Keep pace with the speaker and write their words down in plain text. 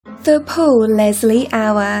The Paul Leslie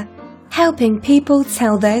Hour, helping people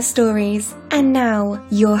tell their stories. And now,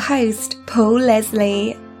 your host, Paul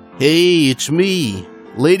Leslie. Hey, it's me.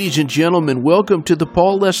 Ladies and gentlemen, welcome to the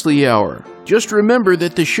Paul Leslie Hour. Just remember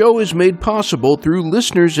that the show is made possible through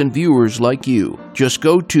listeners and viewers like you. Just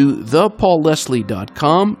go to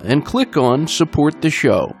thepaulleslie.com and click on Support the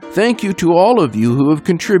Show. Thank you to all of you who have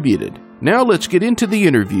contributed. Now let's get into the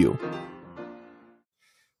interview.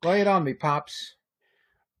 Lay it on me, Pops.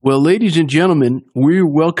 Well, ladies and gentlemen,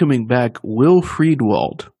 we're welcoming back Will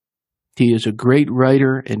Friedwald. He is a great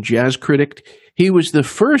writer and jazz critic. He was the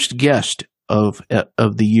first guest of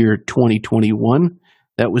the year 2021.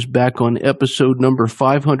 That was back on episode number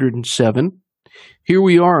 507. Here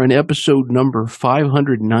we are on episode number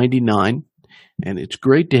 599, and it's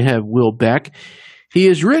great to have Will back. He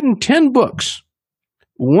has written 10 books.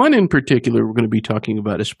 One in particular we're going to be talking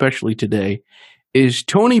about, especially today, is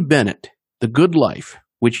Tony Bennett, The Good Life,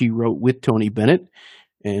 which he wrote with Tony Bennett.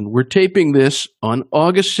 And we're taping this on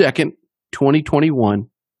August 2nd, 2021.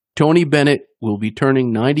 Tony Bennett will be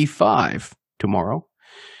turning 95 tomorrow.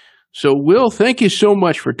 So, Will, thank you so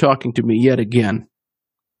much for talking to me yet again.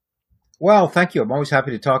 Well, thank you. I'm always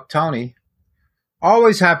happy to talk Tony.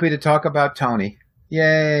 Always happy to talk about Tony.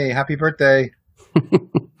 Yay, happy birthday.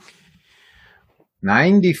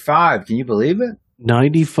 95, can you believe it?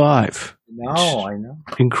 95. No, I know.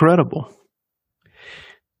 Incredible.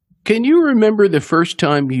 Can you remember the first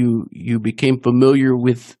time you became familiar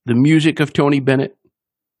with the music of Tony Bennett?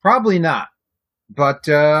 Probably not. But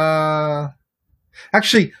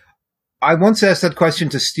actually, I once asked that question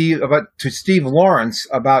to Steve Lawrence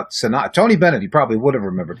about Sinatra. Tony Bennett, he probably would have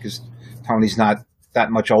remembered because Tony's not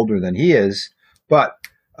that much older than he is. But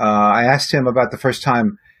I asked him about the first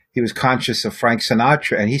time he was conscious of Frank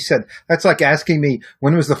Sinatra, and he said, that's like asking me,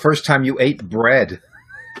 when was the first time you ate bread?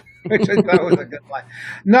 Which I thought was a good line.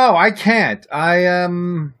 No, I can't. I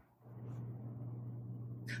can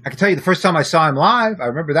tell you the first time I saw him live, I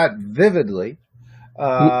remember that vividly.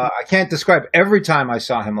 I can't describe every time I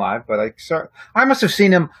saw him live, but I must have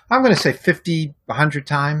seen him, I'm going to say 50, 100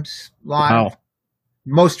 times live. Wow.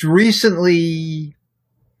 Most recently,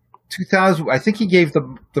 2000, I think he gave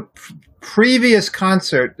the previous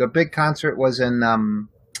concert, the big concert was in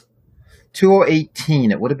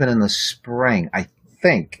 2018. It would have been in the spring, I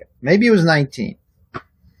think. Maybe it was 19.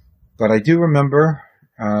 But I do remember,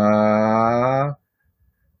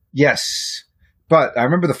 yes. But I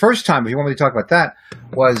remember the first time, if you want me to talk about that,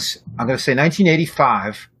 was, I'm going to say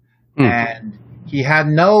 1985. And he had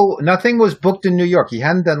nothing was booked in New York. He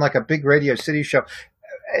hadn't done like a big Radio City show.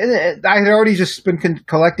 I had already just been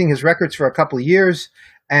collecting his records for a couple of years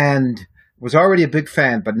and was already a big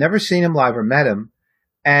fan, but never seen him live or met him.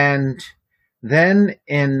 And then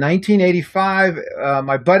in 1985,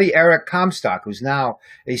 my buddy Eric Comstock, who's now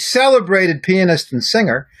a celebrated pianist and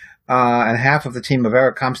singer, and half of the team of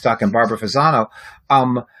Eric Comstock and Barbara Fasano,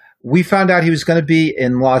 we found out he was going to be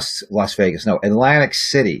in Atlantic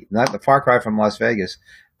City, not the far cry from Las Vegas.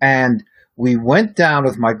 And we went down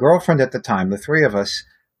with my girlfriend at the time, the three of us,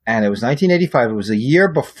 and it was 1985. It was a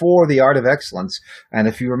year before The Art of Excellence. And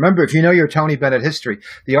if you remember, if you know your Tony Bennett history,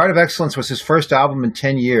 The Art of Excellence was his first album in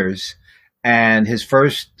 10 years. And his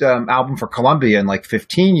first album for Columbia in like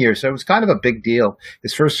 15 years. So it was kind of a big deal.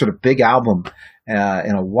 His first sort of big album in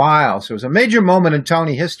a while. So it was a major moment in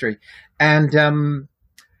Tony history. And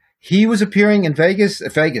he was appearing in Vegas.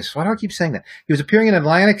 Why do I keep saying that? He was appearing in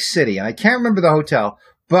Atlantic City. And I can't remember the hotel.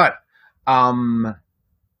 But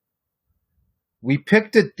we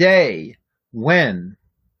picked a day when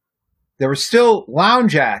there were still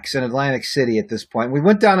lounge acts in Atlantic City at this point. We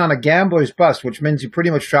went down on a gambler's bus, which means you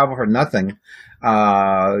pretty much travel for nothing.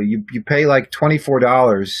 You pay like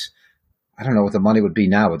 $24. I don't know what the money would be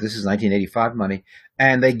now, but this is 1985 money.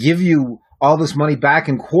 And they give you all this money back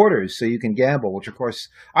in quarters so you can gamble, which of course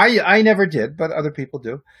I never did, but other people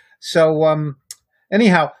do. So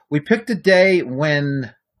anyhow, we picked a day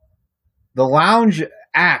when the lounge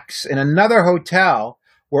acts in another hotel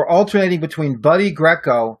were alternating between Buddy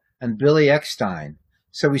Greco and Billy Eckstine.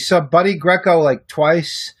 So we saw Buddy Greco like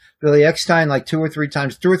twice, Billy Eckstine like 2 or 3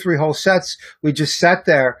 times, 2 or 3 whole sets. We just sat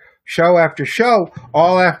there show after show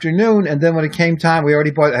all afternoon. And then when it came time, we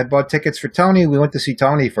already had bought tickets for Tony. We went to see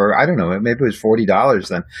Tony for, I don't know, maybe it was $40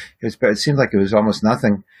 then. It seemed like it was almost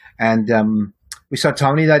nothing. And we saw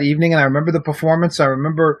Tony that evening, and I remember the performance. I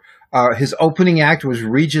remember his opening act was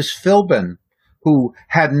Regis Philbin, who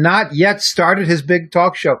had not yet started his big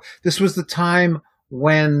talk show. This was the time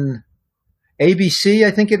when ABC,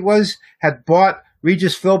 I think it was, had bought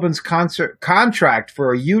Regis Philbin's contract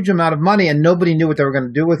for a huge amount of money, and nobody knew what they were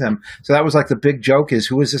going to do with him. So that was like the big joke: is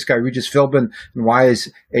who is this guy Regis Philbin, and why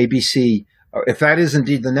is ABC, if that is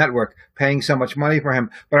indeed the network, paying so much money for him?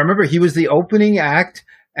 But I remember he was the opening act,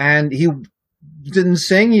 and he didn't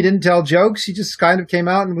sing, he didn't tell jokes, he just kind of came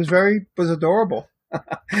out and was adorable.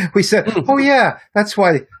 We said, oh yeah, that's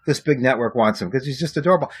why this big network wants him, because he's just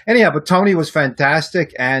adorable. Anyhow, but Tony was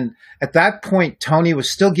fantastic, and at that point, Tony was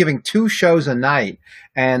still giving 2 shows a night.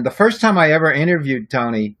 And the first time I ever interviewed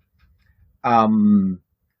Tony, well,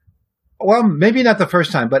 maybe not the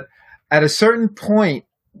first time, but at a certain point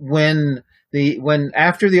when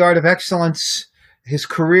after The Art of Excellence, his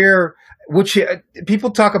career, which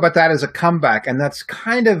people talk about that as a comeback, and that's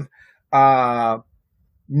kind of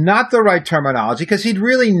not the right terminology, because he'd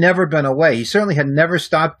really never been away. He certainly had never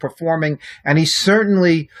stopped performing, and he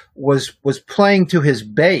certainly was playing to his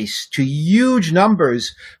base, to huge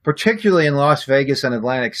numbers, particularly in Las Vegas and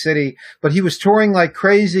Atlantic City. But he was touring like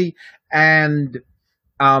crazy, and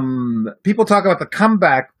people talk about the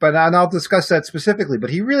comeback, and I'll discuss that specifically,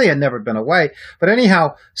 but he really had never been away. But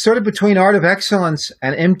anyhow, sort of between Art of Excellence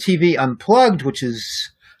and MTV Unplugged, which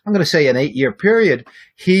is, I'm going to say, an 8-year period,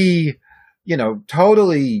 he,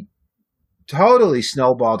 totally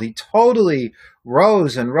snowballed. He totally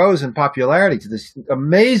rose in popularity to this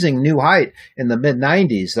amazing new height in the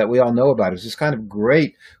mid-90s that we all know about. It was this kind of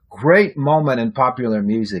great moment in popular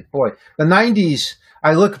music. Boy, the 90s,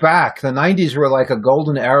 I look back, the 90s were like a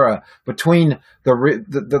golden era between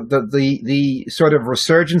the sort of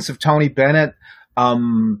resurgence of Tony Bennett,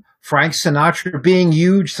 Frank Sinatra being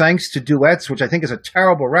huge thanks to Duets, which I think is a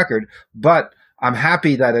terrible record, but I'm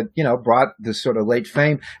happy that it, brought this sort of late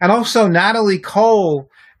fame. And also Natalie Cole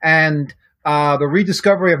and the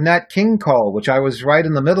rediscovery of Nat King Cole, which I was right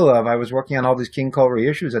in the middle of. I was working on all these King Cole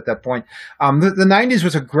reissues at that point. The 90s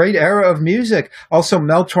was a great era of music. Also,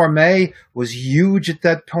 Mel Torme was huge at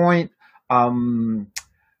that point. Ella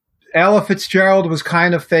Fitzgerald was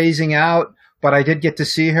kind of phasing out, but I did get to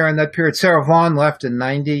see her in that period. Sarah Vaughan left in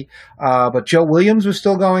 90, but Joe Williams was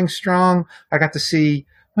still going strong. I got to see,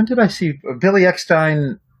 when did I see Billy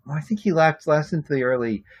Eckstine? Well, I think he left into the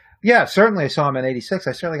early, yeah, certainly I saw him in 86.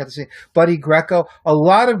 I certainly got to see Buddy Greco. A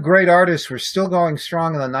lot of great artists were still going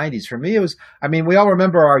strong in the 90s. For me, it was, we all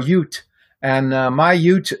remember our Ute. And my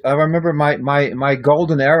Ute, I remember my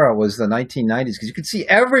golden era was the 1990s, because you could see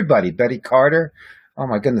everybody. Betty Carter. Oh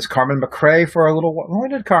my goodness, Carmen McRae for a little while. When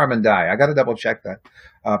did Carmen die? I got to double check that.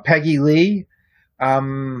 Peggy Lee.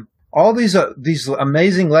 All these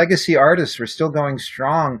amazing legacy artists were still going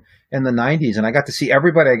strong in the 90s, and I got to see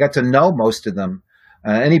everybody. I got to know most of them.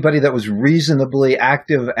 Anybody that was reasonably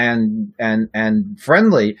active and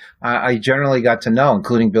friendly, I generally got to know,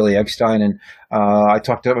 including Billy Eckstine. And I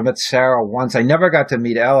met Sarah once. I never got to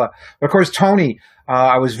meet Ella. But of course, Tony,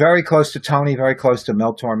 I was very close to Tony, very close to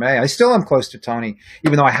Mel Torme. I still am close to Tony,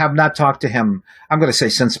 even though I have not talked to him, I'm going to say,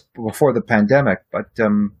 since before the pandemic. But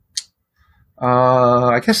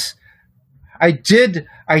I guess I did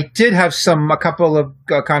have a couple of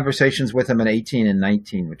conversations with him in 18 and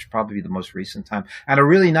 19, which would probably be the most recent time, and a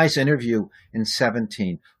really nice interview in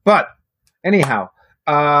 17. But anyhow,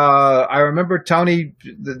 I remember Tony,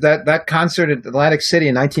 that concert at Atlantic City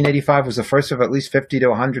in 1985 was the first of at least 50 to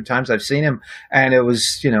 100 times I've seen him, and it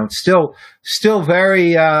was, still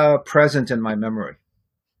very present in my memory.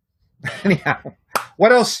 Anyhow,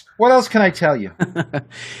 what else can I tell you?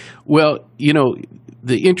 Well,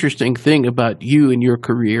 the interesting thing about you and your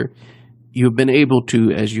career, you've been able to,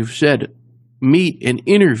 as you've said, meet and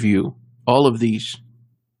interview all of these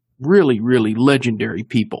really, really legendary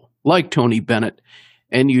people like Tony Bennett,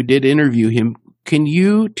 and you did interview him. Can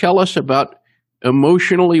you tell us about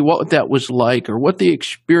emotionally what that was like, or what the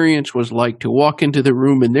experience was like to walk into the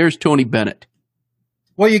room and there's Tony Bennett?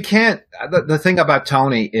 Well, you can't. The thing about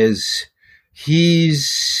Tony is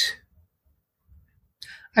there's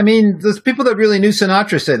people that really knew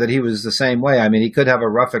Sinatra say that he was the same way. He could have a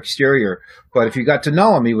rough exterior, but if you got to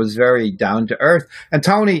know him, he was very down to earth. And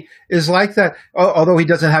Tony is like that, although he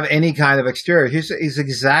doesn't have any kind of exterior. He's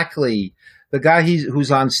exactly the guy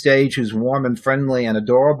who's on stage, who's warm and friendly and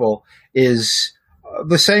adorable, is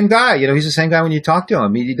the same guy. He's the same guy when you talk to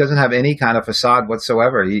him. He doesn't have any kind of facade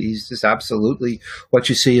whatsoever. He's just absolutely what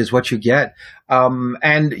you see is what you get.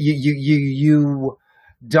 And you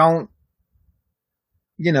don't,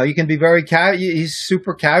 you can be very he's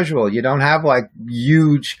super casual. You don't have like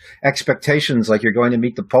huge expectations like you're going to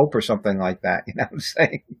meet the Pope or something like that. You know what I'm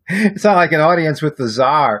saying? It's not like an audience with the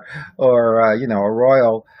Tsar or,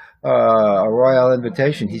 a royal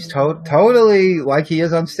invitation. He's totally like he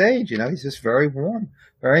is on stage. He's just very warm,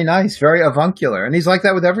 very nice, very avuncular. And he's like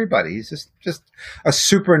that with everybody. He's just a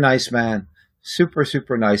super nice man. Super,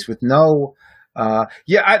 super nice with no,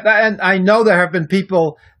 and I know there have been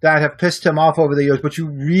people that have pissed him off over the years, but you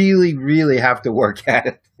really, really have to work at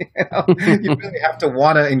it. You really have to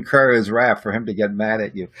want to incur his wrath for him to get mad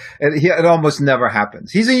at you. It almost never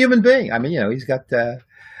happens. He's a human being. I mean, he's got,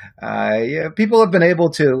 people have been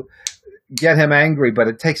able to get him angry, but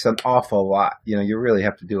it takes an awful lot. You really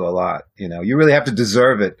have to do a lot. You really have to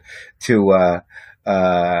deserve it to,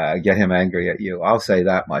 get him angry at you. I'll say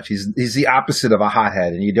that much. He's the opposite of a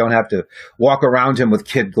hothead, and you don't have to walk around him with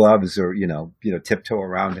kid gloves or tiptoe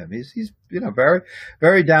around him. He's very,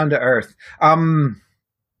 very down to earth.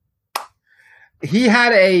 He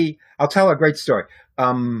had I'll tell a great story.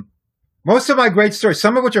 Most of my great stories,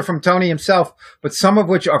 some of which are from Tony himself, but some of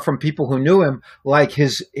which are from people who knew him, like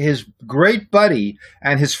his great buddy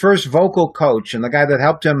and his first vocal coach, and the guy that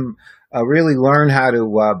helped him really learn how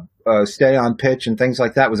to stay on pitch and things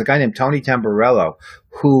like that, was a guy named Tony Tamburello,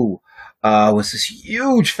 who was this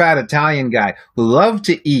huge fat Italian guy who loved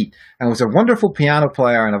to eat and was a wonderful piano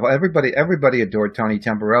player, and everybody adored Tony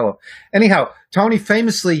Tamburello. Anyhow, Tony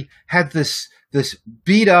famously had this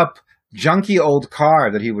beat up junky old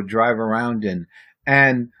car that he would drive around in,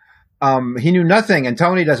 and he knew nothing, and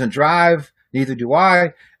Tony doesn't drive, neither do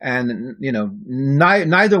I, and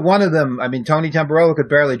neither one of them. I mean, Tony Tamburello could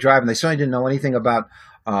barely drive, and they certainly didn't know anything about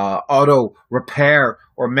auto repair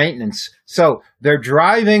or maintenance. So they're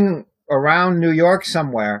driving around New York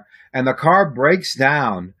somewhere, and the car breaks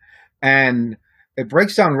down, and it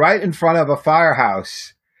breaks down right in front of a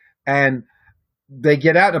firehouse, and they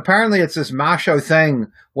get out. Apparently it's this macho thing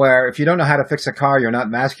where if you don't know how to fix a car, you're not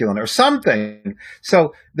masculine or something.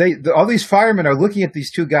 So all these firemen are looking at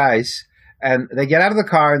these two guys, and they get out of the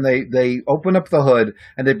car, and they open up the hood,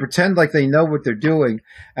 and they pretend like they know what they're doing.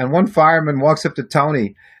 And one fireman walks up to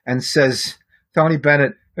Tony and says, "Tony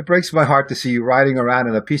Bennett, it breaks my heart to see you riding around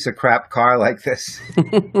in a piece of crap car like this."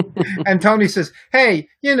 And Tony says, "Hey,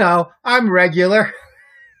 I'm regular."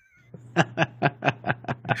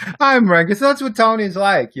 I'm regular. So that's what Tony's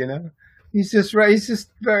like, He's just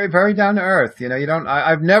very, very down to earth.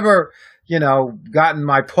 I've never, gotten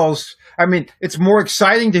my pulse. I mean, it's more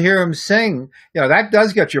exciting to hear him sing. That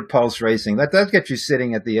does get your pulse racing. That does get you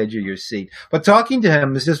sitting at the edge of your seat. But talking to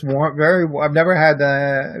him is just I've never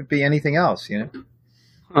had be anything else,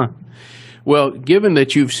 Huh. Well, given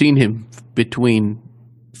that you've seen him between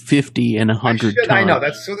 50 and 100 times. I know.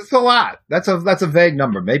 That's a lot. That's a vague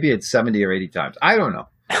number. Maybe it's 70 or 80 times. I don't know.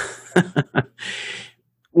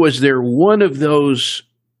 Was there one of those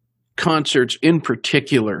concerts in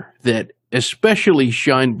particular that especially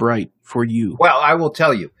shined bright for you? Well, I will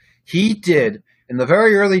tell you. He did, in the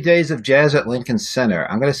very early days of jazz at Lincoln Center,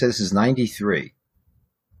 I'm going to say this is 93.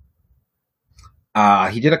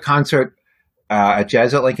 He did a concert at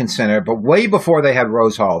Jazz at Lincoln Center, but way before they had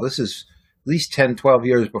Rose Hall. This is at least 10, 12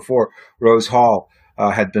 years before Rose Hall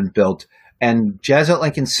had been built. And Jazz at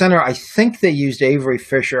Lincoln Center, I think they used Avery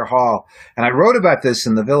Fisher Hall. And I wrote about this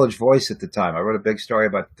in the Village Voice at the time. I wrote a big story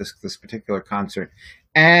about this particular concert.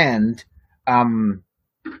 And Wynton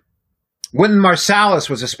Marsalis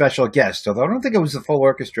was a special guest, although I don't think it was the full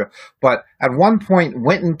orchestra. But at one point,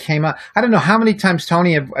 Wynton came out. I don't know how many times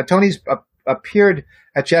Tony's appeared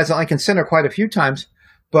at Jazz at Lincoln Center quite a few times,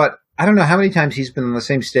 but I don't know how many times he's been on the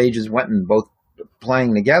same stage as Wynton, both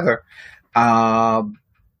playing together.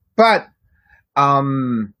 But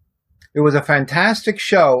it was a fantastic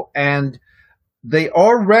show, and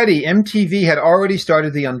MTV had already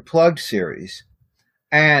started the Unplugged series.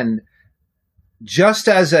 And just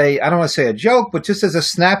as I don't want to say a joke, but just as a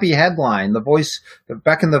snappy headline, the Voice,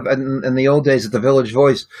 back in the old days at the Village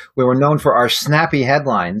Voice, we were known for our snappy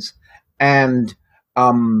headlines. And,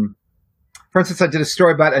 for instance, I did a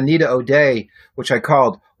story about Anita O'Day, which I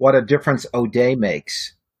called "What a Difference O'Day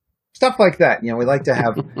Makes." Stuff like that. We like to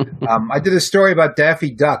have, I did a story about Daffy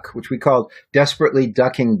Duck, which we called "Desperately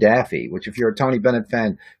Ducking Daffy," which if you're a Tony Bennett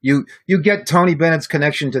fan, you get Tony Bennett's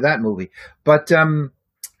connection to that movie. But,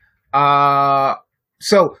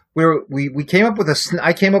 so we came up with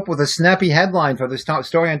I came up with a snappy headline for this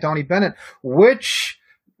story on Tony Bennett, which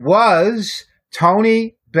was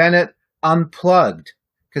Tony Bennett Unplugged,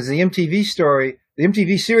 because the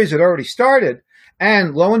MTV series had already started,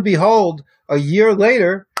 and lo and behold, a year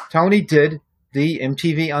later, Tony did the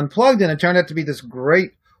MTV Unplugged, and it turned out to be this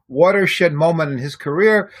great watershed moment in his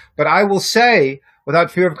career. But I will say,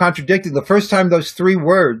 without fear of contradicting, the first time those three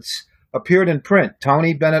words appeared in print,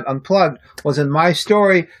 Tony Bennett Unplugged, was in my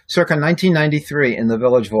story circa 1993 in the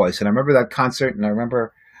Village Voice. And I remember that concert, and I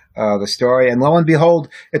remember the story, and lo and behold,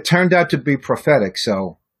 it turned out to be prophetic.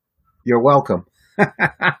 So you're welcome.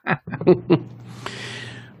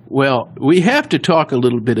 Well, we have to talk a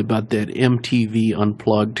little bit about that MTV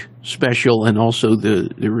Unplugged special and also the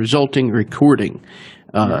resulting recording.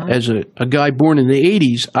 As a guy born in the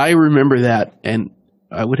 80s, I remember that, and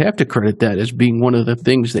I would have to credit that as being one of the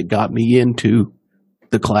things that got me into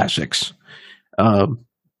the classics.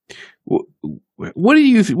 What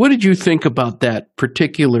did you think about that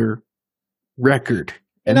particular record?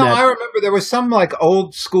 And I remember there was some like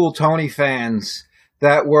old school Tony fans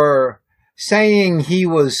that were saying he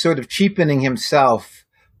was sort of cheapening himself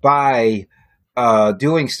by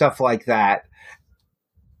doing stuff like that.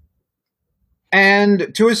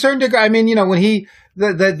 And to a certain degree, I mean, when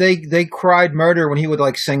they cried murder when he would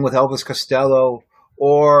like sing with Elvis Costello,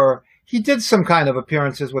 or he did some kind of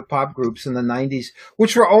appearances with pop groups in the 90s,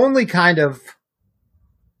 which were only kind of,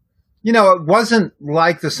 it wasn't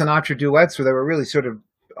like the Sinatra duets where they were really sort of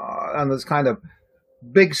on this kind of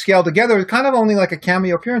big scale together. It was kind of only like a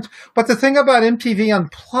cameo appearance. But the thing about MTV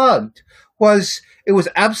Unplugged was it was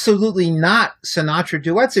absolutely not Sinatra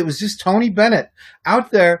duets. It was just Tony Bennett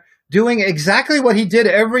out there doing exactly what he did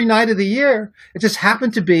every night of the year. It just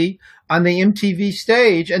happened to be on the MTV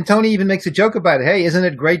stage. And Tony even makes a joke about it. Hey, isn't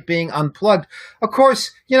it great being unplugged? Of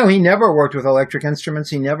course, he never worked with electric instruments.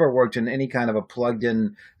 He never worked in any kind of a plugged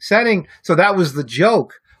in setting. So that was the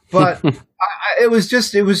joke. But it was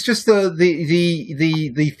just the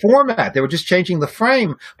format. They were just changing the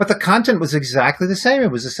frame, but the content was exactly the same.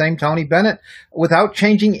 It was the same Tony Bennett without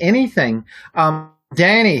changing anything.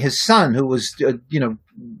 Danny, his son, who was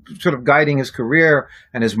sort of guiding his career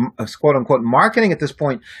and his quote unquote marketing at this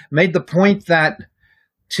point, made the point that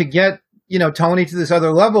to get Tony to this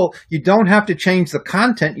other level, you don't have to change the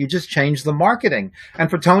content, you just change the marketing. And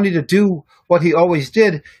for Tony to do what he always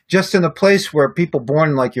did, just in a place where people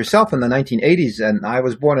born like yourself in the 1980s, and I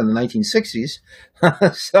was born in the 1960s,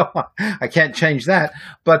 so I can't change that.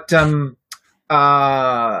 But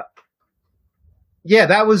yeah,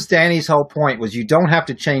 that was Danny's whole point, was you don't have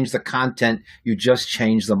to change the content, you just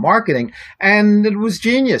change the marketing. And it was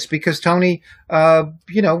genius because Tony,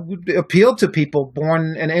 appealed to people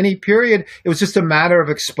born in any period. It was just a matter of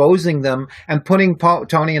exposing them and putting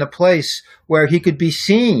Tony in a place where he could be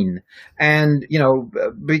seen. And,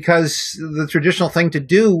 because the traditional thing to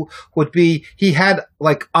do would be he had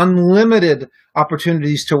like unlimited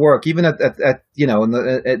opportunities to work, even at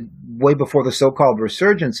way before the so-called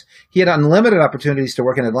resurgence. He had unlimited opportunities to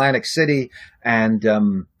work in Atlantic City and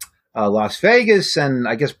Las Vegas, and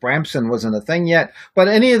I guess Brampton wasn't a thing yet. But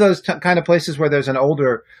any of those kind of places where there's an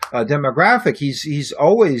older demographic,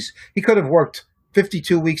 he could have worked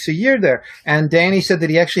 52 weeks a year there. And Danny said that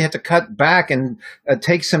he actually had to cut back and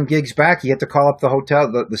take some gigs back. He had to call up the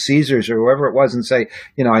hotel, the Caesars or whoever it was, and say,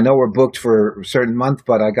 I know we're booked for a certain month,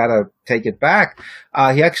 but I got to take it back.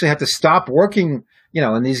 He actually had to stop working,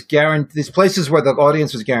 in these places where the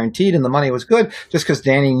audience was guaranteed and the money was good, just because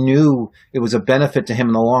Danny knew it was a benefit to him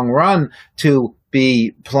in the long run to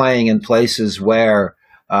be playing in places where,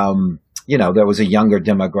 there was a younger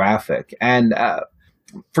demographic. And,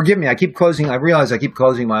 forgive me, I realize I keep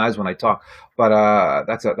closing my eyes when I talk, but I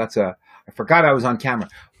forgot I was on camera.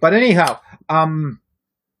 But anyhow,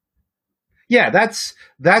 yeah, that's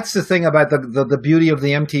the thing about the beauty of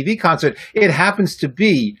the MTV concert. It happens to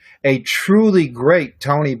be a truly great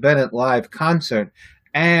Tony Bennett live concert.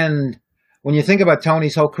 And when you think about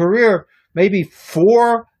Tony's whole career, maybe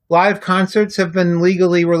 4 live concerts have been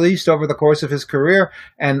legally released over the course of his career,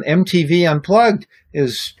 and MTV Unplugged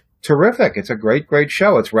is terrific. It's a great, great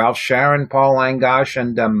show. It's Ralph Sharon, Paul Angosh,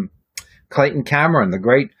 and Clayton Cameron,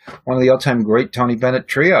 one of the all-time great Tony Bennett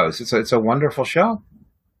trios. It's a wonderful show.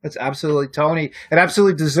 It's absolutely Tony. It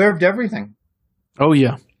absolutely deserved everything. Oh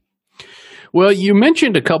yeah. Well, you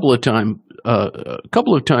mentioned a couple of times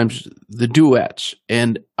the duets,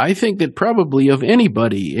 and I think that probably of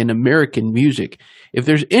anybody in American music, if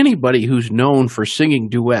there's anybody who's known for singing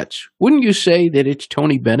duets, wouldn't you say that it's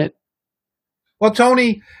Tony Bennett? Well,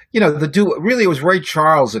 Tony, really it was Ray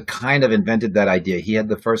Charles that kind of invented that idea. He had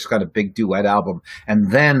the first kind of big duet album.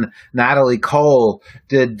 And then Natalie Cole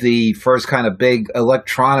did the first kind of big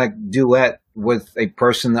electronic duet with a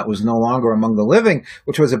person that was no longer among the living,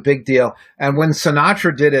 which was a big deal. And when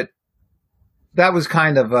Sinatra did it, that was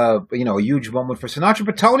kind of a huge moment for Sinatra.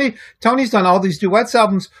 But Tony's done all these duets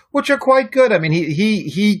albums, which are quite good. I mean,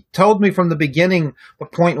 he told me from the beginning, the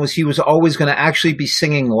point was he was always going to actually be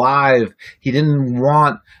singing live. He didn't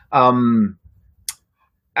want, when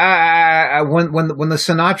the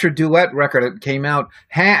Sinatra duet record came out,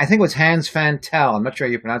 I think it was Hans Fantel, I'm not sure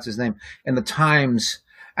how you pronounce his name, in the Times,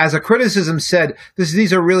 as a criticism said,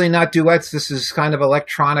 these are really not duets. This is kind of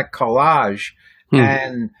electronic collage.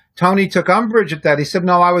 And Tony took umbrage at that. He said,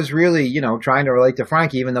 no, I was really, trying to relate to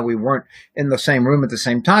Frankie, even though we weren't in the same room at the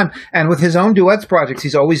same time. And with his own duets projects,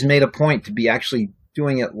 he's always made a point to be actually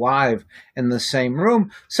doing it live in the same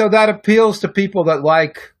room. So that appeals to people that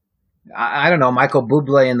like, I don't know, Michael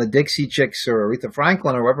Bublé and the Dixie Chicks or Aretha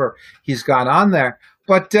Franklin or whoever he's got on there.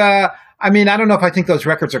 But, I don't know if I think those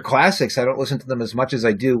records are classics. I don't listen to them as much as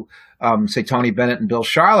I do, say, Tony Bennett and Bill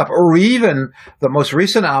Charlap, or even the most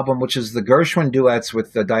recent album, which is the Gershwin duets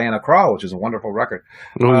with Diana Krall, which is a wonderful record.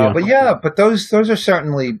 But those are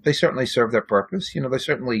certainly serve their purpose.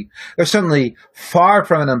 They're certainly far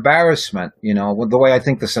from an embarrassment. The way I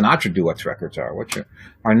think the Sinatra duets records are, which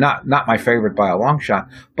are not my favorite by a long shot.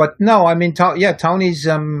 But no, Tony's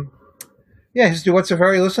his duets are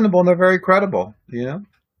very listenable and they're very credible. Yeah.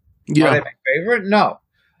 Are they my favorite? No.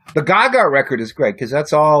 The Gaga record is great because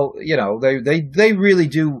that's all, they really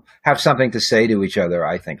do have something to say to each other,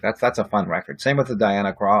 I think. That's a fun record. Same with the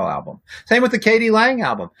Diana Krall album. Same with the Katie Lang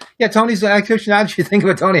album. Yeah, Tony's, actually, now that you think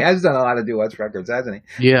of it, Tony has done a lot of duets records, hasn't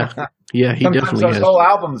he? Yeah. Yeah, he definitely has. Those whole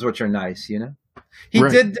albums, which are nice, He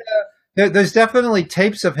did, there's definitely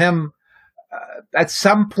tapes of him. At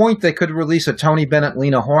some point, they could release a Tony Bennett,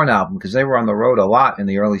 Lena Horne album because they were on the road a lot in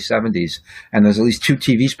the early 70s. And there's at least 2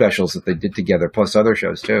 TV specials that they did together, plus other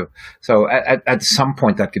shows, too. So at some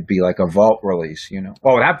point, that could be like a vault release, Well,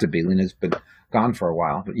 it would have to be. Lena's been gone for a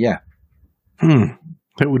while, but yeah. That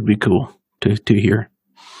would be cool to hear.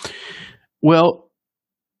 Well,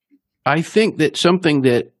 I think that something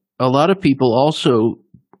that a lot of people also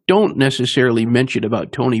don't necessarily mention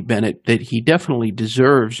about Tony Bennett that he definitely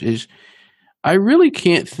deserves is I really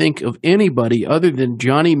can't think of anybody other than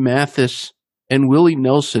Johnny Mathis and Willie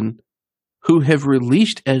Nelson who have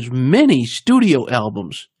released as many studio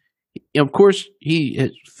albums. Of course,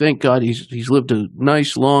 thank God he's lived a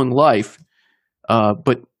nice long life.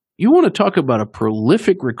 But you want to talk about a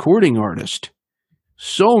prolific recording artist.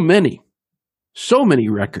 So many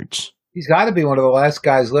records. He's got to be one of the last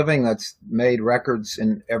guys living that's made records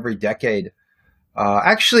in every decade.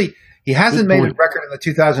 Actually, he hasn't made a record in the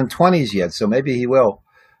 2020s yet, so maybe he will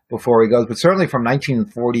before he goes. But certainly from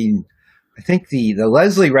 1940, I think the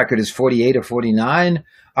Leslie record is 48 or 49,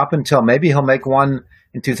 up until maybe he'll make one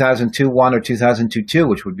in 2002-1 or 2002-2,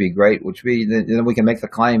 which would be great, then we can make the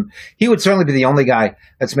claim. He would certainly be the only guy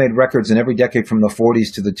that's made records in every decade from the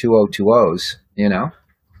 40s to the 2020s,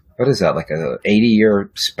 What is that, like a 80-year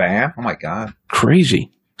span? Oh, my God.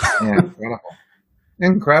 Crazy. Yeah,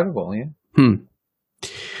 incredible, yeah.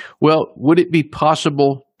 Well, would it be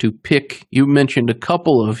possible to pick, you mentioned a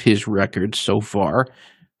couple of his records so far,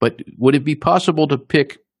 but would it be possible to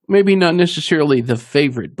pick maybe not necessarily the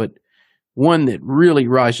favorite, but one that really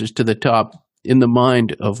rises to the top in the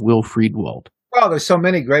mind of Will Friedwald? Well, there's so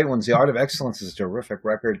many great ones. The Art of Excellence is a terrific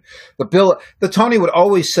record. The Tony would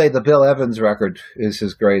always say the Bill Evans record is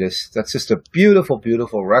his greatest. That's just a beautiful,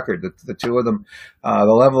 beautiful record. The two of them, the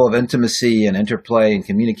level of intimacy and interplay and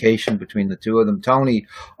communication between the two of them. Tony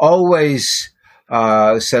always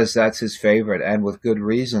says that's his favorite, and with good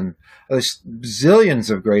reason. There's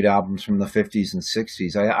zillions of great albums from the 50s and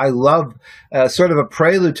 60s. I love sort of a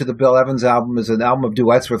prelude to the Bill Evans album is an album of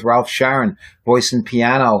duets with Ralph Sharon, voice and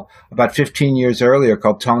piano, about 15 years earlier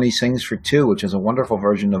called Tony Sings for Two, which is a wonderful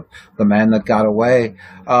version of The Man That Got Away.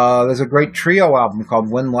 There's a great trio album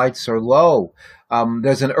called When Lights Are Low.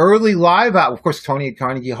 There's an early live album, of course, Tony at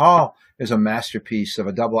Carnegie Hall is a masterpiece of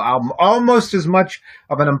a double album, almost as much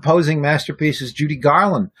of an imposing masterpiece as Judy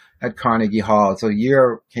Garland at Carnegie Hall.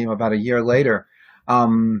 Came about a year later.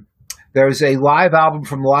 There's a live album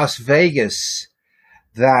from Las Vegas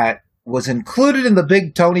that was included in the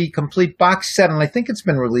big Tony complete box set, and I think it's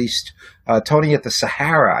been released, Tony at the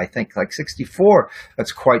Sahara, I think, like 64.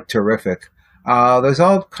 That's quite terrific. There's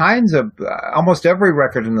all kinds of, almost every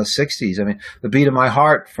record in the 60s. I mean, The Beat of My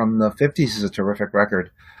Heart from the 50s is a terrific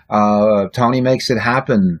record. Tony Makes It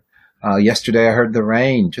Happen. Yesterday I Heard the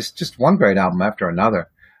Rain. Just one great album after another.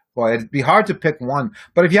 Boy, it'd be hard to pick one.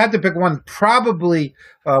 But if you had to pick one, probably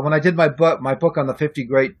when I did my book on the 50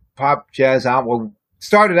 great pop jazz album, well,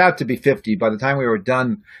 started out to be 50. By the time we were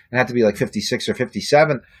done, it had to be like 56 or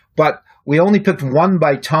 57. But we only picked one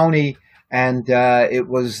by Tony, and it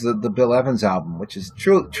was the Bill Evans album, which is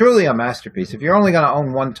truly a masterpiece. If you're only going to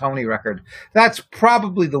own one Tony record, that's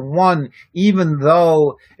probably the one, even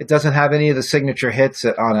though it doesn't have any of the signature hits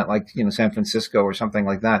on it, like San Francisco or something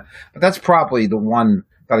like that. But that's probably the one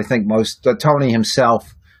that I think most Tony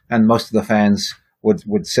himself and most of the fans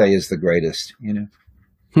would say is the greatest.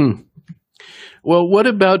 Well, what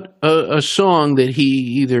about a song that he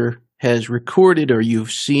either has recorded or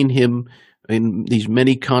you've seen him in these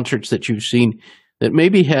many concerts that you've seen that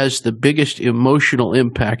maybe has the biggest emotional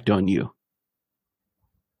impact on you?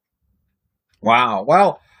 Wow.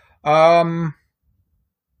 Well,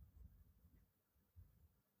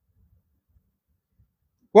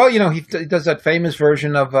 he does that famous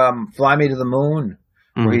version of "Fly Me to the Moon,"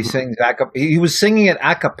 where he sings. He was singing it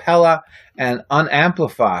a cappella and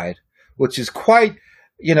unamplified, which is quite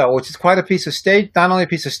a piece of stage. Not only a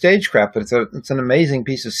piece of stagecraft, but it's an amazing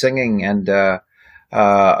piece of singing and a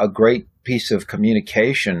great piece of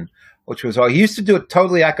communication. Which was all he used to do it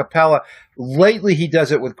totally a cappella. Lately, he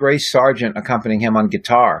does it with Grace Sargent accompanying him on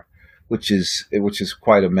guitar, which is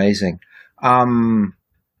quite amazing.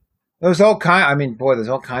 There's all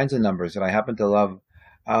kinds of numbers that I happen to love.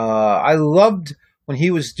 I loved when he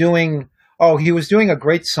was doing a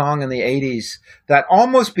great song in the 80s that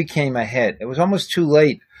almost became a hit. It was almost too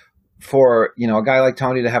late for, a guy like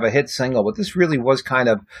Tony to have a hit single, but this really was kind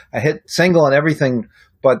of a hit single and everything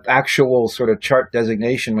but actual sort of chart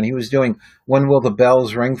designation when he was doing "When Will the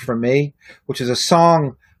Bells Ring for Me," which is a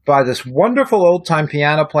song by this wonderful old-time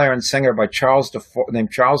piano player and singer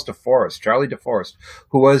named Charlie DeForest,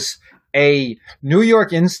 who was a New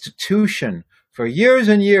York institution. For years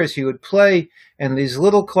and years, he would play in these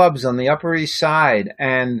little clubs on the Upper East Side,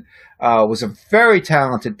 and was a very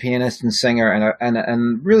talented pianist and singer,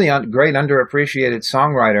 and really great underappreciated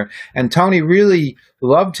songwriter. And Tony really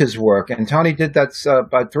loved his work. And Tony did that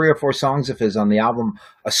about 3 or 4 songs of his on the album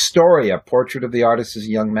 "Astoria," Portrait of the Artist as a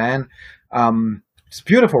Young Man. It's a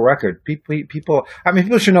beautiful record. People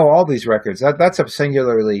should know all these records. That's a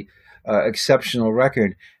singularly exceptional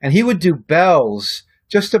record. And he would do bells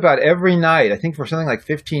just about every night. I think for something like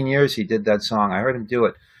 15 years he did that song. I heard him do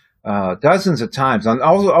it dozens of times.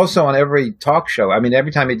 Also on every talk show. I mean,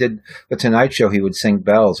 every time he did the Tonight Show, he would sing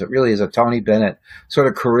bells. It really is a Tony Bennett sort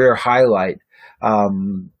of career highlight.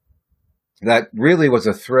 That really was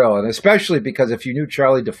a thrill, and especially because if you knew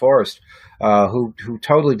Charlie DeForest, who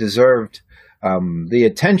totally deserved the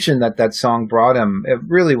attention that song brought him, it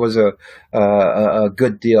really was a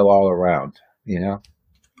good deal all around.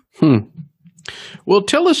 Well,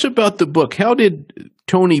 tell us about the book. How did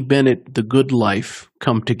Tony Bennett, The Good Life,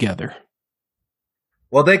 come together?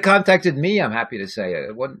 Well, they contacted me. I'm happy to say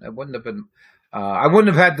it wouldn't have been. I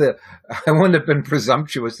wouldn't have been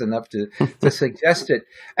presumptuous enough to suggest it.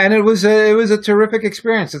 And it was a terrific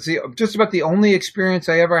experience. It's just about the only experience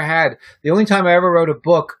I ever had. The only time I ever wrote a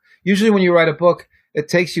book. Usually when you write a book, it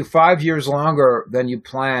takes you 5 years longer than you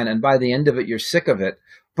plan. And by the end of it, you're sick of it.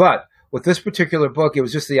 But with this particular book, it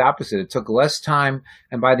was just the opposite. It took less time.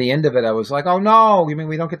 And by the end of it, I was like, oh no, you mean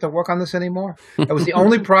we don't get to work on this anymore? It was the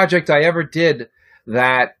only project I ever did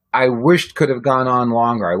that I wished could have gone on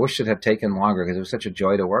longer. I wished it had taken longer because it was such a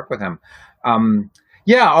joy to work with him.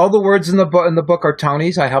 All the words in the book are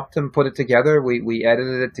Tony's. I helped him put it together. We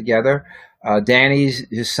edited it together. Danny's,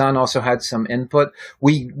 his son, also had some input.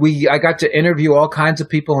 I got to interview all kinds of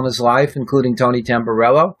people in his life, including Tony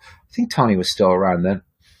Tamborello. I think Tony was still around then.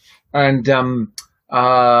 And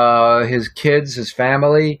his kids, his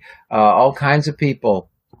family, all kinds of people.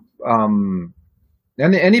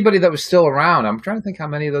 And anybody that was still around. I'm trying to think how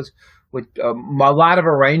many of those a lot of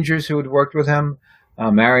arrangers who had worked with him,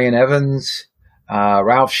 Marion Evans,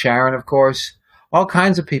 Ralph Sharon, of course, all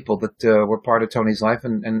kinds of people that were part of Tony's life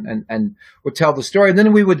and would tell the story. And then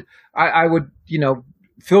I would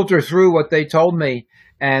filter through what they told me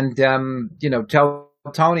and tell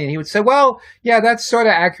Tony, and he would say, well, yeah, that's sort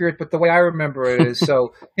of accurate, but the way I remember it is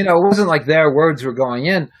so, it wasn't like their words were going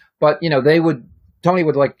in, but Tony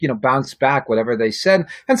would bounce back whatever they said.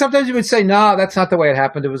 And sometimes he would say, no, that's not the way it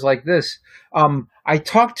happened. It was like this. I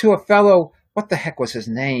talked to a fellow, what the heck was his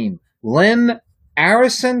name? Lynn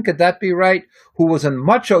Arison, could that be right? Who was an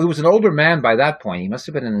older man by that point. He must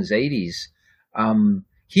have been in his 80s.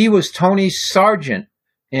 He was Tony's sergeant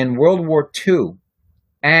in World War II.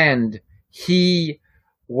 And he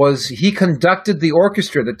conducted the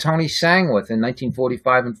orchestra that Tony sang with in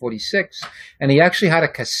 1945 and 46. And he actually had a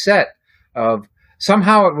cassette of,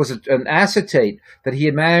 somehow it was an acetate that he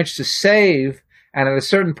had managed to save. And at a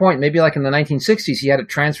certain point, maybe like in the 1960s, he had it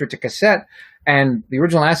transferred to cassette. And the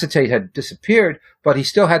original acetate had disappeared, but he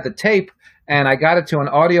still had the tape. And I got it to an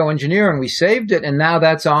audio engineer, and we saved it. And now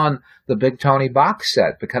that's on the Big Tony box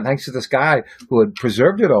set, because thanks to this guy who had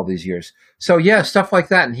preserved it all these years. So yeah, stuff like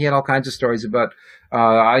that. And he had all kinds of stories about.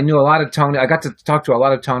 I knew a lot of Tony. I got to talk to a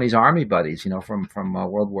lot of Tony's army buddies, from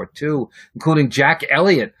World War II, including Jack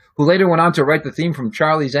Elliott, who later went on to write the theme from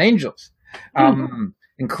Charlie's Angels,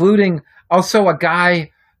 including also a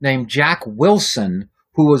guy named Jack Wilson,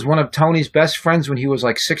 who was one of Tony's best friends when he was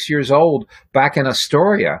like 6 years old back in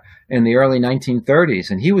Astoria in the early 1930s.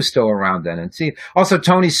 And he was still around then. And also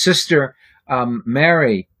Tony's sister,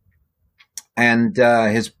 Mary and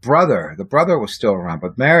his brother. The brother was still around,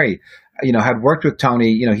 but Mary, had worked with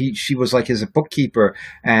Tony. She was like his bookkeeper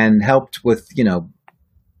and helped with,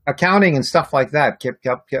 accounting and stuff like that.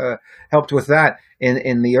 Helped with that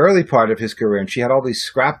in the early part of his career. And she had all these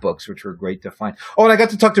scrapbooks, which were great to find. Oh, and I got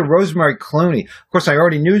to talk to Rosemary Clooney. Of course, I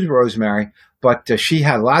already knew Rosemary, but she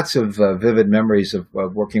had lots of vivid memories of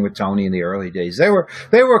working with Tony in the early days. They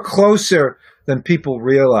were closer than people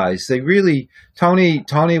realized.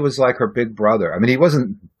 Tony was like her big brother. I mean, he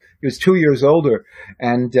was 2 years older,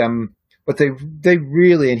 and but they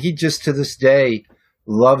really, and he just to this day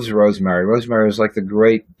loves Rosemary. Rosemary was like the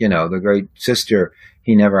great sister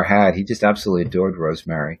he never had. He just absolutely adored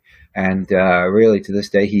Rosemary, and really to this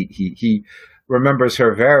day he remembers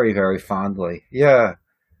her very, very fondly. Yeah.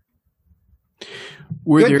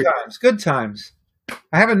 Good times.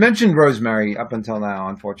 I haven't mentioned Rosemary up until now,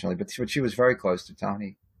 unfortunately, but she was very close to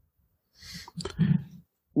Tony.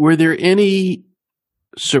 Were there any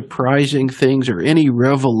surprising things or any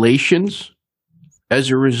revelations as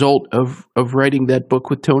a result of writing that book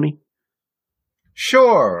with Tony?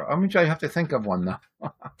 Sure. I have to think of one, though.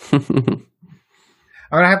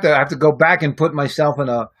 I have to go back and put myself in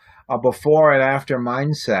a before and after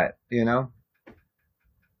mindset,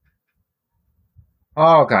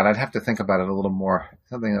 Oh God, I'd have to think about it a little more.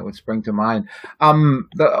 Something that would spring to mind.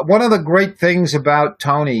 One of the great things about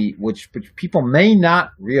Tony, which people may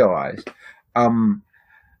not realize,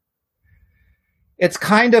 it's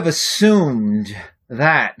kind of assumed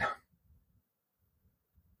that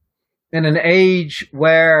in an age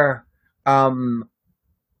where,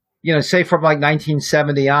 say from like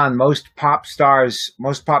 1970 on, most pop singers,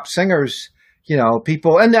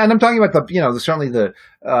 people, and I'm talking about certainly the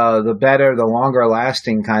better, the longer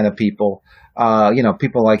lasting kind of people,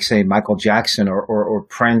 people like, say, Michael Jackson or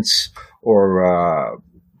Prince, or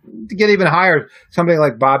to get even higher, somebody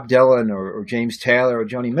like Bob Dylan or James Taylor or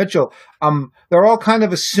Joni Mitchell. They're all kind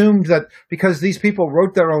of assumed that because these people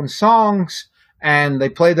wrote their own songs and they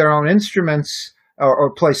play their own instruments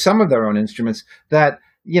or play some of their own instruments, that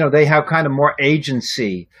they have kind of more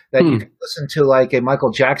agency, that you can listen to like a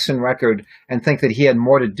Michael Jackson record and think that he had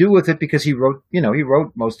more to do with it because he wrote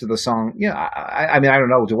most of the song. I mean, I don't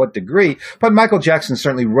know to what degree, but Michael Jackson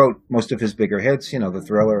certainly wrote most of his bigger hits, the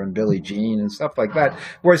Thriller and Billie Jean and stuff like that.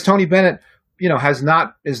 Whereas Tony Bennett, is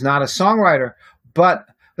not a songwriter, but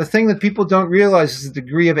the thing that people don't realize is the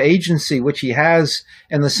degree of agency which he has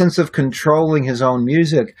in the sense of controlling his own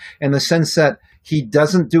music, in the sense that he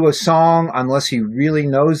doesn't do a song unless he really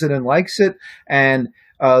knows it and likes it. And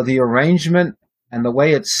the arrangement and the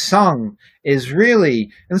way it's sung is really,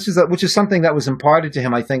 and which is something that was imparted to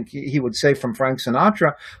him, I think he would say, from Frank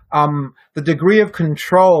Sinatra. The degree of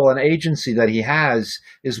control and agency that he has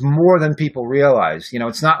is more than people realize.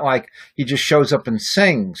 It's not like he just shows up and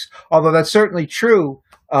sings, although that's certainly true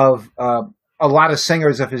of a lot of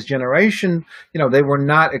singers of his generation. They were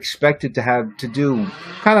not expected to have to do,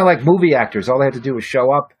 kind of like movie actors. All they had to do was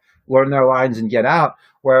show up, learn their lines, and get out.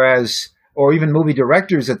 Whereas, or even movie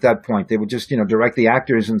directors at that point, they would just, direct the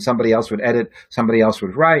actors and somebody else would edit, somebody else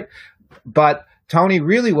would write. But Tony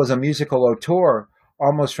really was a musical auteur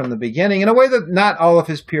almost from the beginning, in a way that not all of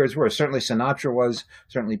his peers were. Certainly Sinatra was,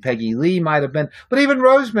 certainly Peggy Lee might have been, but even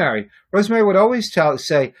Rosemary would always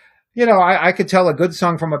say, I could tell a good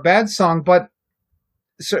song from a bad song, but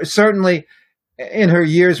certainly in her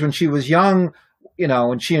years when she was young,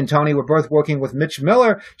 when she and Tony were both working with Mitch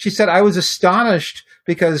Miller, she said, I was astonished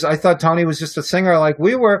because I thought Tony was just a singer like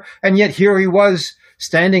we were, and yet here he was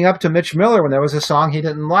standing up to Mitch Miller when there was a song he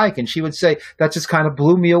didn't like. And she would say, that just kind of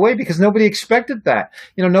blew me away because nobody expected that.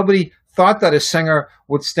 Nobody thought that a singer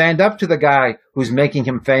would stand up to the guy who's making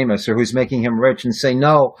him famous or who's making him rich and say,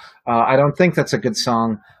 no, I don't think that's a good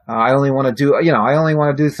song. I only want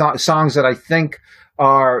to do songs that I think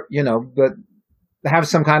are, that have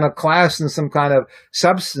some kind of class and some kind of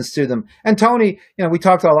substance to them. And Tony, we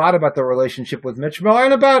talked a lot about the relationship with Mitch Miller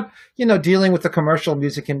and about, dealing with the commercial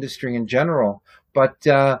music industry in general. But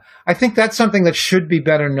I think that's something that should be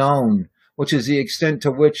better known, which is the extent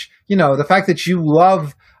to which, the fact that you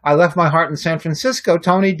love I Left My Heart in San Francisco.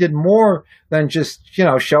 Tony did more than just,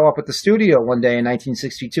 show up at the studio one day in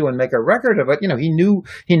 1962 and make a record of it. He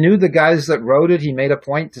knew the guys that wrote it. He made a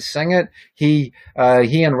point to sing it. He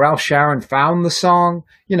and Ralph Sharon found the song,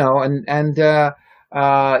 and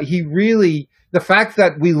he really, the fact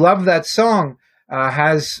that we love that song,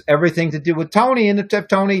 has everything to do with Tony. And if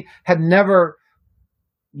Tony had never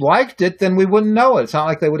liked it, then we wouldn't know it. It's not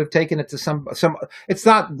like they would have taken it to some. It's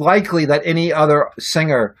not likely that any other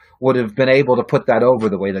singer would have been able to put that over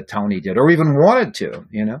the way that Tony did, or even wanted to.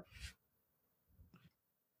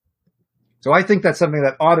 So I think that's something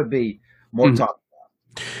that ought to be more talked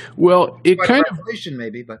about. Well, it Quite kind a revelation,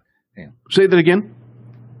 maybe, but say that again.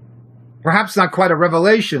 Perhaps not quite a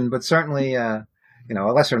revelation, but certainly a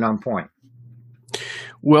lesser known point.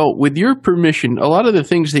 Well, with your permission, a lot of the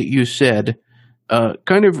things that you said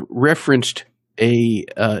kind of referenced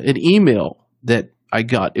an email that I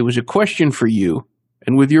got. It was a question for you,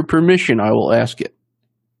 and with your permission, I will ask it.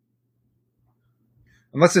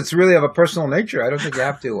 Unless it's really of a personal nature, I don't think you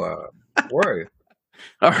have to worry.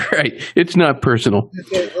 All right. It's not personal.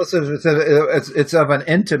 It's of an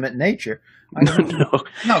intimate nature.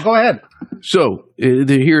 No, go ahead. So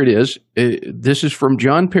here it is. This is from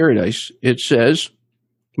John Paradise. It says,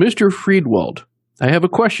 Mr. Friedwald, I have a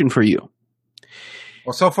question for you.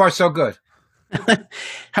 Well, so far, so good.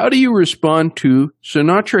 How do you respond to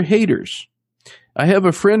Sinatra haters? I have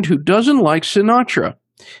a friend who doesn't like Sinatra.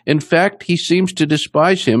 In fact, he seems to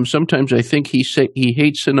despise him. Sometimes I think he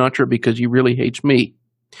hates Sinatra because he really hates me.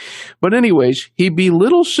 But anyways, he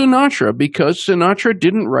belittles Sinatra because Sinatra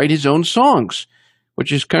didn't write his own songs,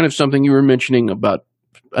 which is kind of something you were mentioning about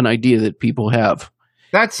an idea that people have.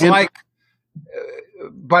 That's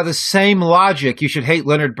by the same logic, you should hate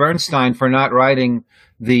Leonard Bernstein for not writing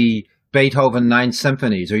the Beethoven 9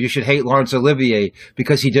 symphonies, or you should hate Laurence Olivier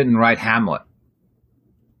because he didn't write Hamlet.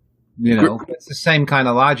 It's the same kind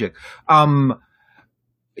of logic.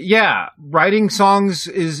 Writing songs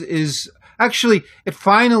is actually, it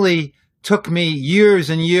finally took me years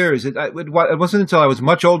and years. It wasn't until I was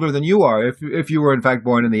much older than you are, if you were in fact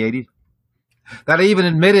born in the 80s, that I even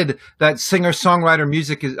admitted that singer-songwriter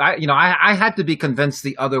music is, I had to be convinced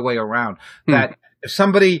the other way around, that if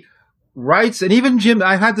somebody writes, and even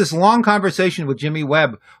I had this long conversation with Jimmy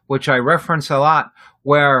Webb, which I reference a lot,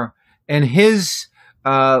 where in his,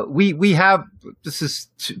 we have, this is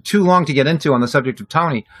too long to get into on the subject of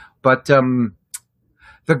Tony, but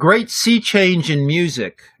the great sea change in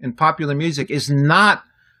music, in popular music, is not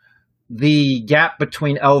the gap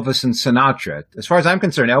between Elvis and Sinatra. As far as I'm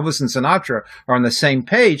concerned, Elvis and Sinatra are on the same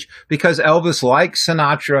page because Elvis, like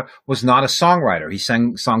Sinatra, was not a songwriter. He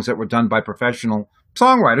sang songs that were done by professional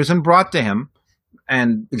songwriters and brought to him.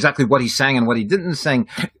 And exactly what he sang and what he didn't sing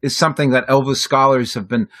is something that Elvis scholars have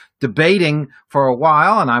been debating for a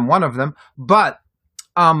while, and I'm one of them. But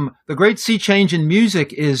the great sea change in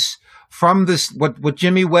music is from this, what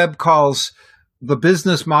Jimmy Webb calls the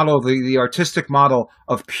business model, the artistic model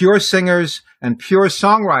of pure singers and pure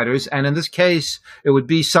songwriters. And in this case, it would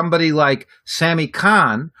be somebody like Sammy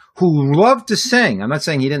Cahn, who loved to sing. I'm not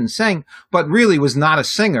saying he didn't sing, but really was not a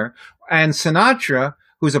singer. And Sinatra,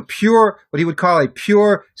 who's what he would call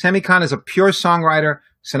Sammy Cahn is a pure songwriter.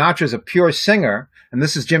 Sinatra is a pure singer. And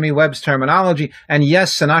this is Jimmy Webb's terminology. And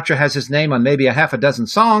yes, Sinatra has his name on maybe a half a dozen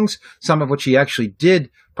songs, some of which he actually did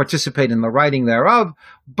participate in the writing thereof,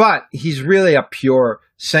 but he's really a pure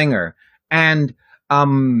singer. And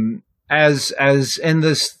as in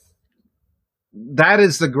this, that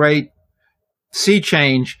is the great sea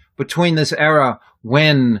change between this era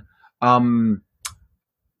when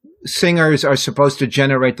singers are supposed to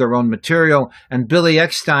generate their own material. And Billy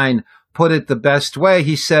Eckstine put it the best way.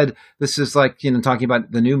 He said, this is like, talking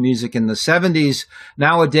about the new music in the 70s.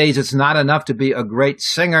 Nowadays, it's not enough to be a great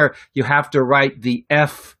singer. You have to write the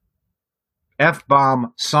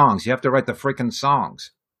F-bomb songs. You have to write the freaking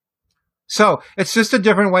songs. So it's just a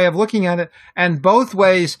different way of looking at it. And both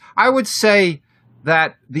ways, I would say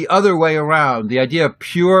that the other way around, the idea of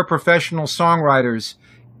pure professional songwriters,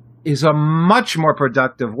 is a much more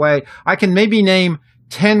productive way. I can maybe name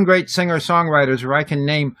 10 great singer-songwriters, or I can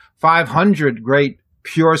name 500 great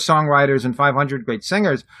pure songwriters and 500 great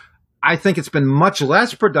singers. I think it's been much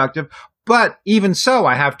less productive, but even so,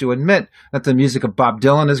 I have to admit that the music of Bob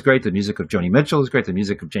Dylan is great, the music of Joni Mitchell is great, the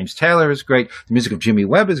music of James Taylor is great, the music of Jimmy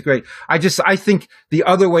Webb is great. I think the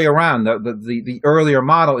other way around, the earlier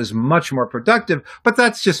model is much more productive, but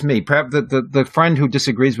that's just me. Perhaps the friend who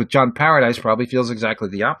disagrees with John Paradise probably feels exactly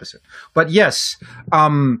the opposite. But yes,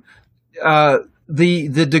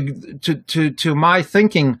 to my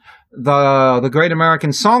thinking, the Great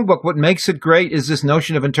American Songbook, what makes it great is this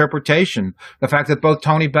notion of interpretation. The fact that both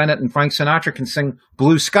Tony Bennett and Frank Sinatra can sing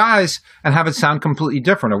Blue Skies and have it sound completely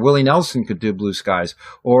different. Or Willie Nelson could do Blue Skies.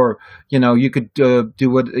 Or, you could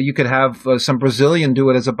you could have some Brazilian do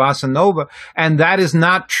it as a bossa nova. And that is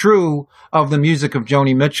not true of the music of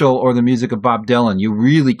Joni Mitchell or the music of Bob Dylan. You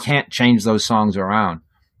really can't change those songs around.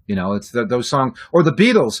 It's those songs, or the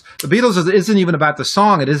Beatles. The Beatles isn't even about the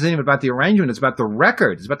song. It isn't even about the arrangement. It's about the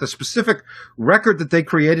record. It's about the specific record that they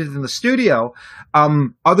created in the studio.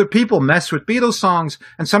 Other people mess with Beatles songs,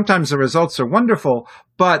 and sometimes the results are wonderful,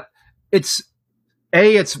 but it's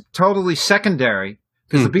totally secondary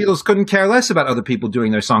because the Beatles couldn't care less about other people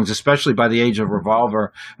doing their songs, especially by the age of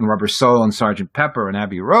Revolver and Rubber Soul and Sgt. Pepper and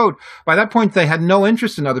Abbey Road. By that point, they had no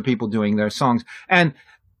interest in other people doing their songs. And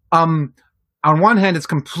on one hand, it's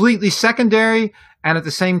completely secondary, and at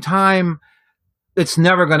the same time, it's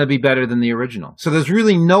never going to be better than the original. So there's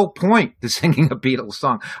really no point to singing a Beatles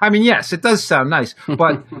song. I mean, yes, it does sound nice,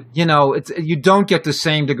 but you don't get the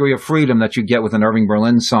same degree of freedom that you get with an Irving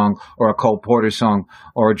Berlin song or a Cole Porter song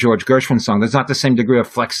or a George Gershwin song. There's not the same degree of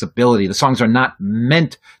flexibility. The songs are not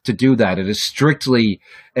meant to do that. It is strictly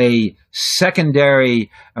a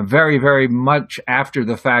secondary, a very, very much after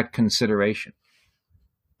the fact consideration.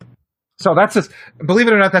 So believe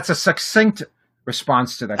it or not, that's a succinct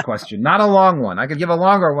response to that question. Not a long one. I could give a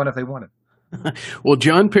longer one if they wanted. Well,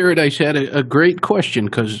 John Paradise had a great question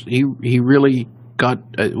because he really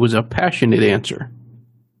it was a passionate answer.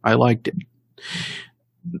 I liked it.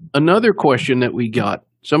 Another question that we got,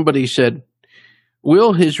 somebody said,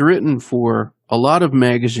 Will has written for a lot of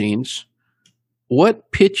magazines.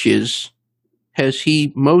 What pitches has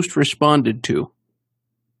he most responded to?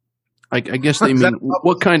 I guess they mean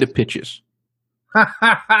what kind of pitches?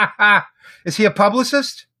 Is he a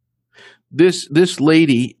publicist? This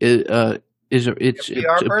lady yes.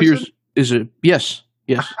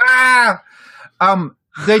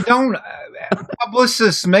 They don't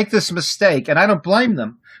publicists make this mistake, and I don't blame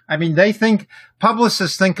them. I mean,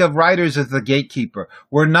 publicists think of writers as the gatekeeper.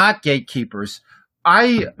 We're not gatekeepers.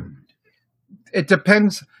 It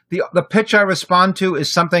depends. The pitch I respond to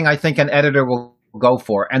is something I think an editor will go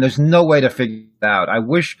for, and there's no way to figure it out. I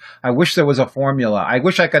wish there was a formula. I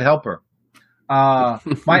wish I could help her.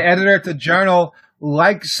 My editor at the Journal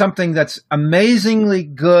likes something that's amazingly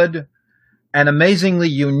good and amazingly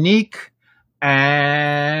unique,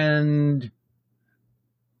 and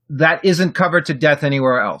that isn't covered to death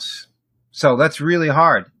anywhere else. So that's really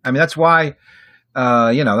hard. I mean, that's why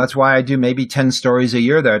I do maybe 10 stories a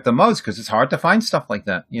year there at the most, because it's hard to find stuff like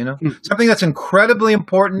that, Something that's incredibly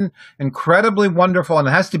important, incredibly wonderful, and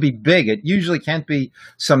it has to be big. It usually can't be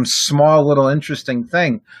some small little interesting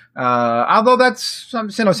thing. Although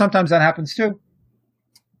sometimes that happens too.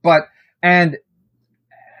 And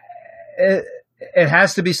it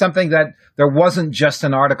has to be something that there wasn't just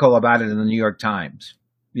an article about it in the New York Times.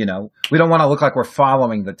 We don't want to look like we're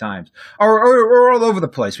following the times or all over the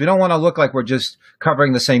place. We don't want to look like we're just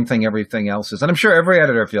covering the same thing everything else is. And I'm sure every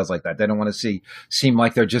editor feels like that. They don't want to seem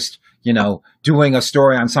like they're just, doing a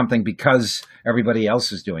story on something because everybody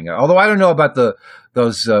else is doing it. Although I don't know about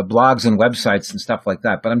those blogs and websites and stuff like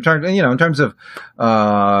that. But in terms of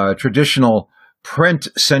traditional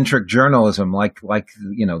print-centric journalism, like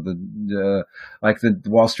the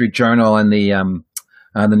Wall Street Journal and the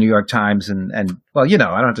New York Times and I don't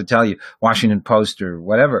have to tell you, Washington Post or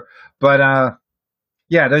whatever. But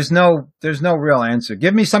there's no real answer.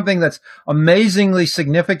 Give me something that's amazingly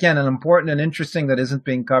significant and important and interesting that isn't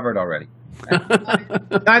being covered already.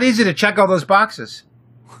 Not easy to check all those boxes.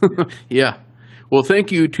 Yeah. Well,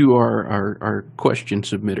 thank you to our question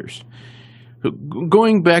submitters.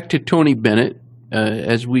 Going back to Tony Bennett,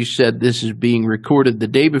 as we said, this is being recorded the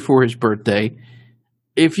day before his birthday.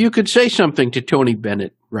 If you could say something to Tony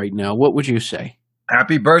Bennett right now, what would you say?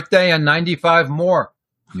 Happy birthday and 95 more,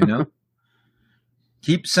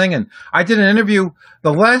 Keep singing. I did an interview.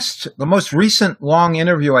 The most recent long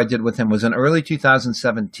interview I did with him was in early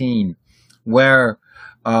 2017, where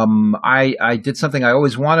I did something I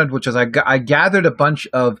always wanted, which is I gathered a bunch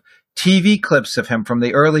of TV clips of him from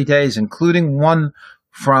the early days, including one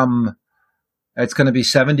from, it's going to be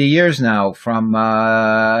 70 years now, from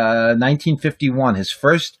 1951. His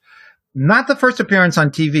first, not the first appearance on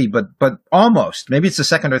TV, but almost. Maybe it's the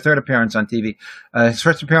second or third appearance on TV. His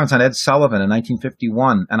first appearance on Ed Sullivan in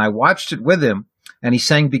 1951. And I watched it with him, and he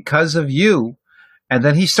sang Because of You, and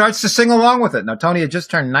then he starts to sing along with it. Now, Tony had just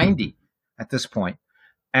turned 90 at this point,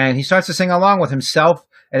 and he starts to sing along with himself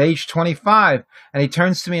at age 25, and he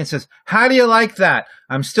turns to me and says, "How do you like that?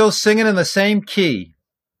 I'm still singing in the same key."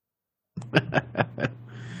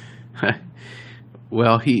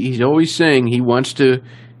 Well, he's always saying he wants to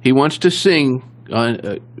sing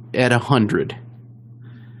at 100.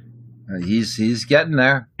 He's getting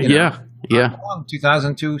there. Yeah.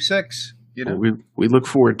 2002-06. We look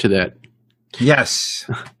forward to that. Yes,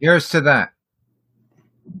 here's to that.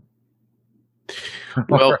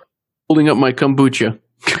 Well, holding up my kombucha.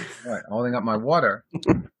 Right, holding up my water.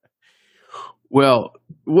 Well,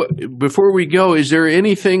 before we go, is there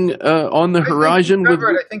anything on the horizon? I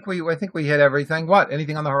think we hit everything. What?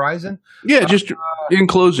 Anything on the horizon? Yeah, just in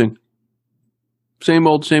closing. Same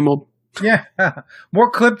old, same old. Yeah. More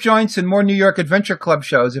clip joints and more New York Adventure Club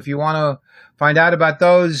shows. If you want to find out about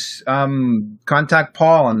those, contact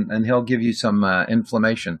Paul and he'll give you some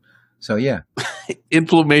inflammation. So, yeah.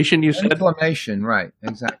 Inflammation, you said? Inflammation, right.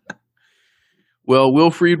 Exactly. Well, Will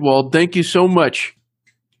Friedwald, thank you so much.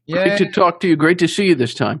 Yeah. Great to talk to you. Great to see you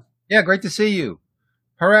this time. Yeah, great to see you.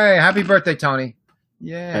 Hooray. Happy birthday, Tony.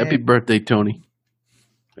 Yeah. Happy birthday, Tony.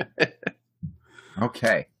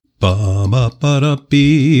 Okay. Ba ba ba da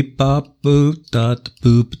beep ba boop da da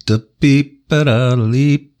boop da beep ba da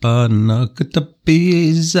leap ba knock da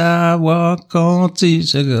bees I walk on to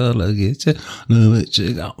sugar get it no it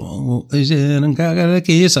oh is it and gotta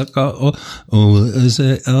kiss a go oh is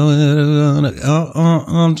it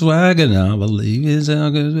I'm dragging I believe it's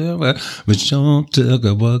a good but don't talk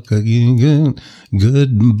about again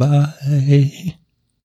goodbye.